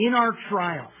 in our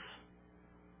trials,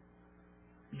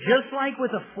 just like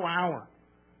with a flower,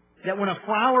 that when a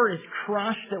flower is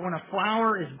crushed, that when a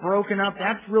flower is broken up,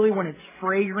 that's really when its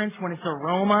fragrance, when its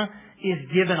aroma is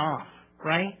given off,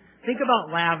 right? Think about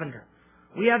lavender.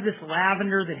 We have this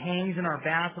lavender that hangs in our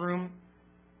bathroom,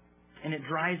 and it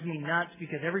drives me nuts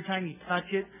because every time you touch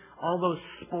it, all those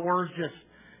spores just,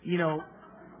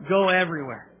 go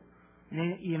everywhere.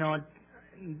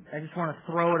 I just want to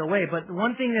throw it away. But the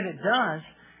one thing that it does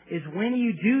is when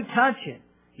you do touch it,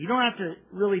 you don't have to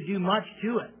really do much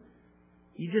to it.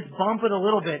 You just bump it a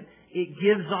little bit, it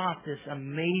gives off this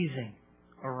amazing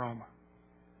aroma.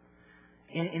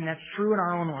 And that's true in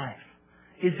our own life.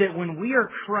 Is that when we are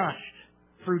crushed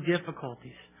through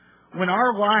difficulties, when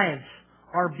our lives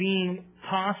are being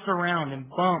tossed around and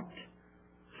bumped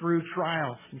through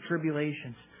trials and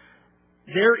tribulations,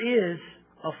 there is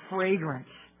a fragrance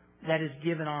that is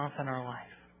given off in our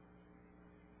life.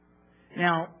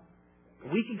 Now,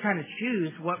 we can kind of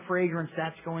choose what fragrance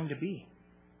that's going to be.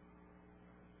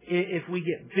 If we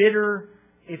get bitter,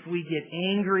 if we get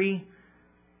angry,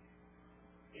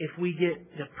 if we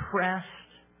get depressed,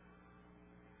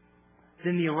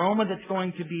 then the aroma that's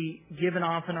going to be given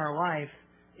off in our life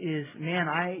is, man,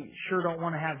 I sure don't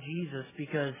want to have Jesus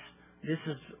because this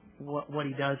is what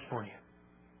He does for you.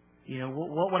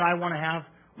 What would I want to have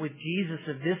with Jesus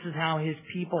if this is how His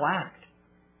people act?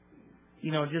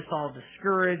 Just all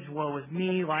discouraged, woe is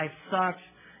me, life sucks.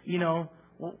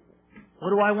 What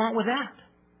do I want with that?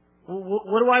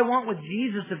 What do I want with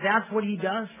Jesus if that's what He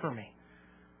does for me?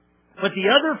 But the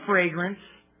other fragrance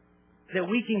that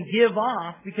we can give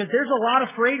off, because there's a lot of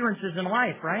fragrances in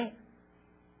life, right?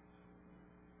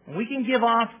 We can give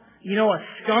off, a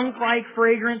skunk-like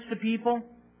fragrance to people.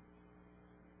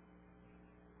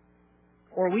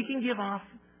 Or we can give off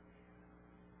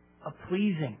a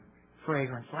pleasing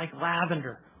fragrance, like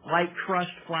lavender, like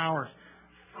crushed flowers.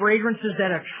 Fragrances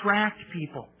that attract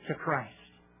people to Christ.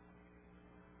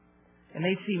 And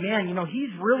they see, man,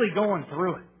 he's really going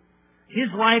through it.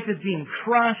 His life is being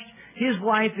crushed. His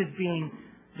life is being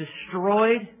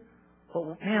destroyed.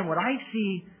 But man, what I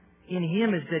see in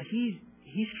him is that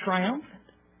he's triumphant.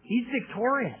 He's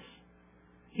victorious.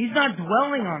 He's not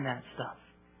dwelling on that stuff.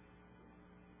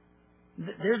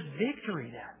 There's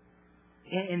victory there.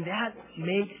 And that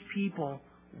makes people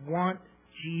want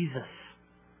Jesus.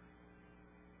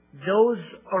 Those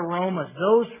aromas,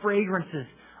 those fragrances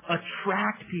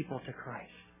attract people to Christ.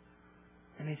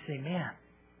 And they say, man,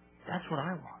 that's what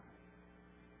I want.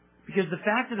 Because the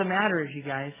fact of the matter is, you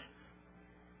guys,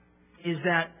 is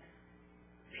that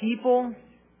people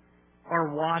are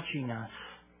watching us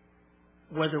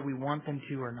whether we want them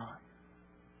to or not.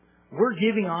 We're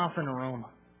giving off an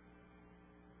aroma.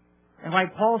 And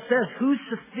like Paul says, who's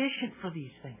sufficient for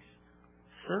these things?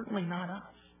 Certainly not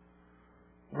us.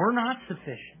 We're not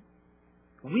sufficient.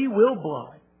 We will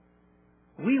blow it.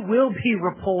 We will be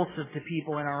repulsive to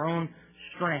people in our own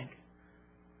strength.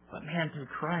 But man, through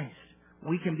Christ,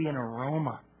 we can be an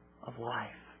aroma of life.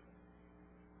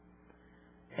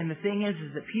 And the thing is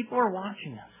that people are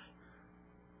watching us.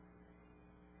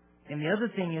 And the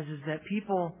other thing is that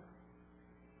people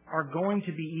are going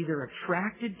to be either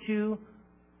attracted to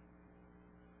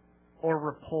or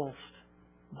repulsed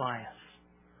by us.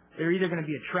 They're either going to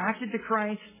be attracted to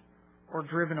Christ or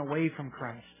driven away from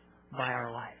Christ by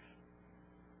our life.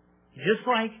 Just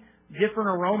like different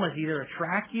aromas either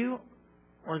attract you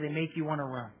or they make you want to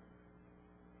run.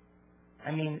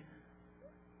 I mean,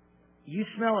 you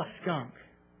smell a skunk,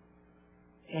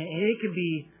 and it could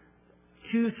be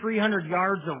 200-300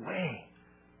 yards away,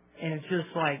 and it's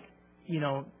just like,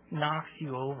 knocks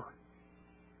you over.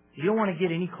 You don't want to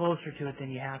get any closer to it than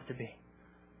you have to be.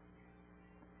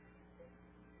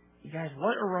 You guys,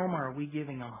 what aroma are we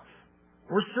giving off?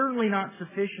 We're certainly not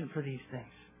sufficient for these things.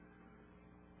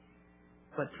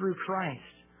 But through Christ,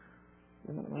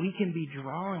 we can be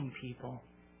drawing people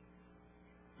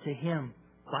to Him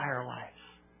by our lives.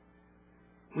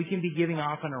 We can be giving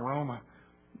off an aroma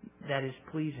that is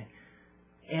pleasing.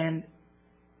 And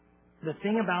the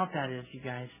thing about that is, you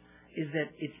guys, is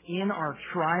that it's in our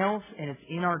trials and it's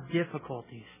in our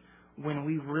difficulties when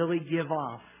we really give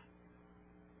off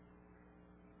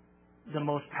the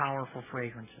most powerful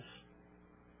fragrances.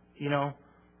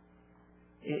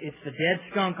 It's the dead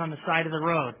skunk on the side of the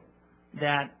road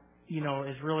that,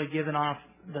 is really giving off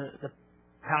the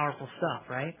powerful stuff,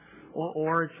 right?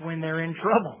 Or it's when they're in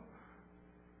trouble.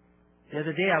 The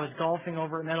other day I was golfing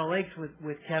over at Meadow Lakes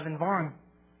with Kevin Vaughn,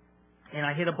 and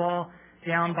I hit a ball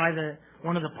down by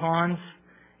one of the ponds,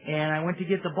 and I went to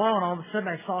get the ball, and all of a sudden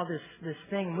I saw this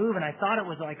thing move, and I thought it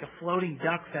was like a floating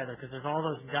duck feather, because there's all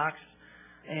those ducks,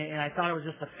 and I thought it was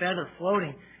just a feather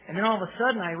floating. And then all of a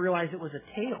sudden I realized it was a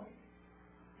tail.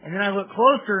 And then I look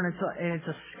closer, and it's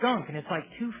a skunk, and it's like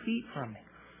 2 feet from me.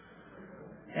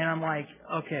 And I'm like,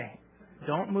 okay,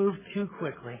 don't move too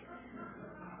quickly.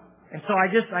 And so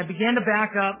I began to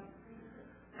back up,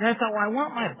 and I thought, well, I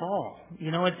want my ball.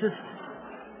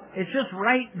 It's just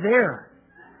right there.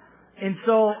 And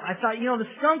so I thought, the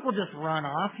skunk will just run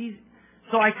off.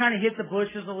 So I kind of hit the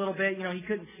bushes a little bit. He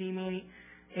couldn't see me,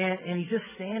 and he's just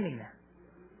standing there.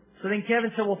 So then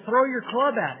Kevin said, well, throw your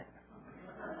club at it.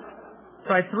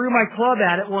 So I threw my club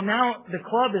at it. Well, now the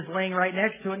club is laying right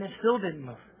next to it, and it still didn't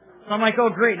move. So I'm like, oh,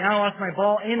 great. Now I lost my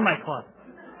ball and my club.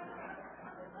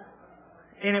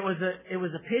 And it was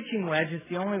a pitching wedge. It's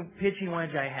the only pitching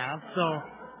wedge I have.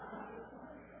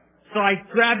 So I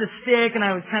grabbed a stick, and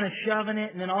I was kind of shoving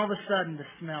it, and then all of a sudden the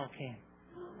smell came.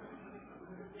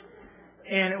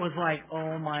 And it was like,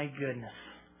 oh my goodness.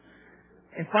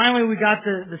 And finally we got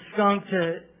the skunk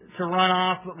to run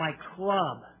off, but my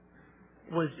club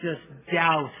was just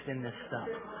doused in this stuff.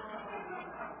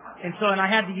 And I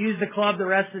had to use the club the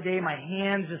rest of the day. My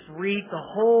hands just reeked.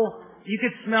 You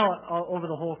could smell it all over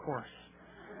the whole course.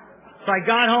 So I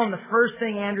got home. The first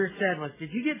thing Andrew said was,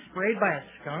 did you get sprayed by a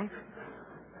skunk?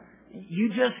 You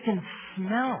just can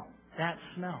smell that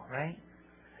smell, right?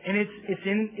 And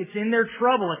it's in their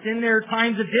trouble. It's in their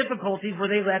times of difficulties where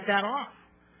they let that off.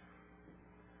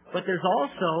 But there's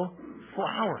also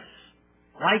flowers,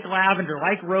 like lavender,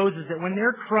 like roses, that when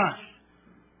they're crushed,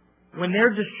 when they're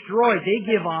destroyed, they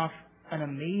give off an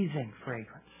amazing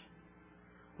fragrance.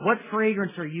 What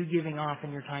fragrance are you giving off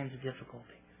in your times of difficulty?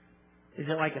 Is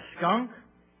it like a skunk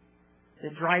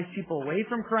that drives people away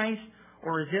from Christ?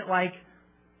 Or is it like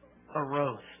a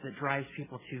rose that drives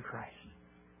people to Christ?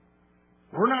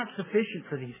 We're not sufficient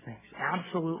for these things.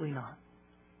 Absolutely not.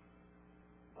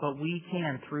 But we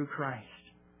can, through Christ,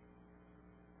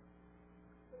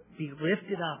 be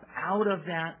lifted up out of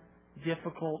that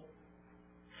difficult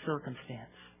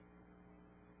circumstance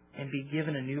and be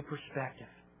given a new perspective,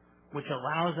 which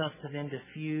allows us to then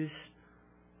diffuse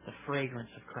the fragrance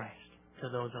of Christ to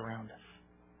those around us.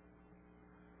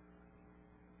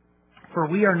 For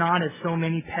we are not as so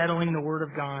many peddling the Word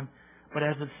of God, but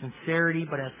as of sincerity,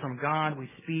 but as from God we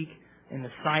speak in the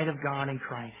sight of God in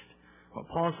Christ. What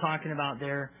Paul's talking about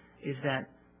there is that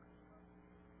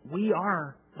we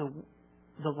are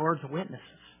the Lord's witnesses.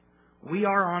 We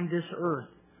are on this earth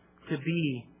to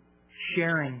be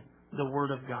sharing the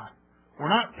Word of God. We're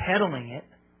not peddling it.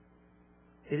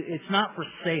 It's not for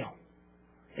sale.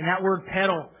 And that word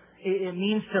peddle, it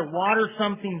means to water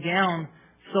something down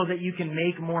so that you can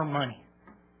make more money.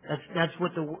 That's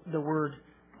what the word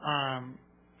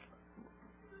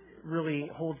really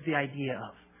holds the idea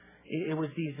of. It was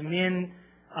these men,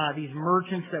 these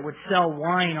merchants that would sell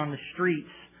wine on the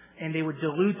streets, and they would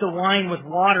dilute the wine with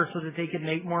water so that they could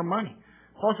make more money.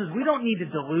 Paul says we don't need to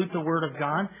dilute the Word of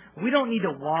God. We don't need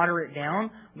to water it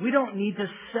down. We don't need to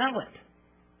sell it.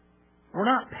 We're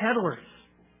not peddlers.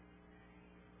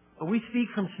 But we speak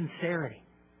from sincerity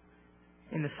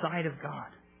in the sight of God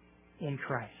in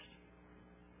Christ.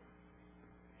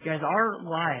 Guys, our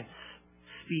lives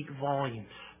speak volumes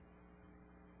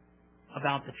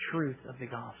about the truth of the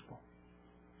gospel.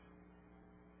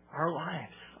 Our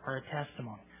lives are a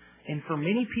testimony. And for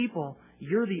many people,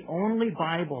 you're the only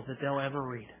Bible that they'll ever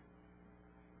read.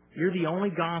 You're the only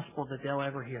gospel that they'll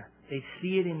ever hear. They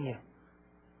see it in you.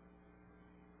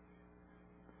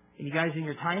 And you guys, in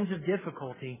your times of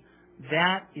difficulty,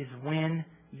 that is when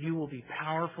you will be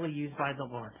powerfully used by the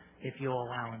Lord if you'll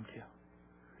allow Him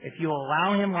to. If you'll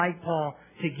allow Him, like Paul,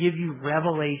 to give you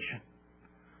revelation.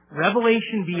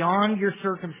 Revelation beyond your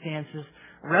circumstances.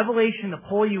 Revelation to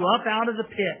pull you up out of the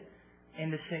pit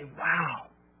and to say, wow,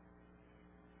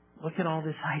 look at all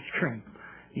this ice cream.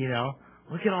 You know,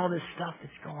 look at all this stuff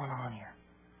that's going on here.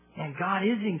 And God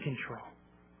is in control.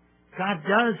 God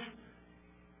does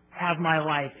have my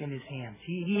life in His hands.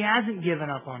 He hasn't given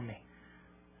up on me.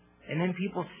 And then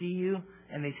people see you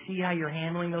and they see how you're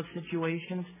handling those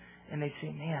situations and they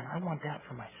say, man, I want that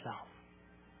for myself.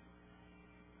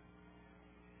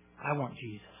 I want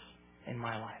Jesus in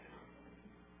my life.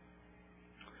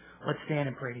 Let's stand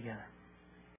and pray together.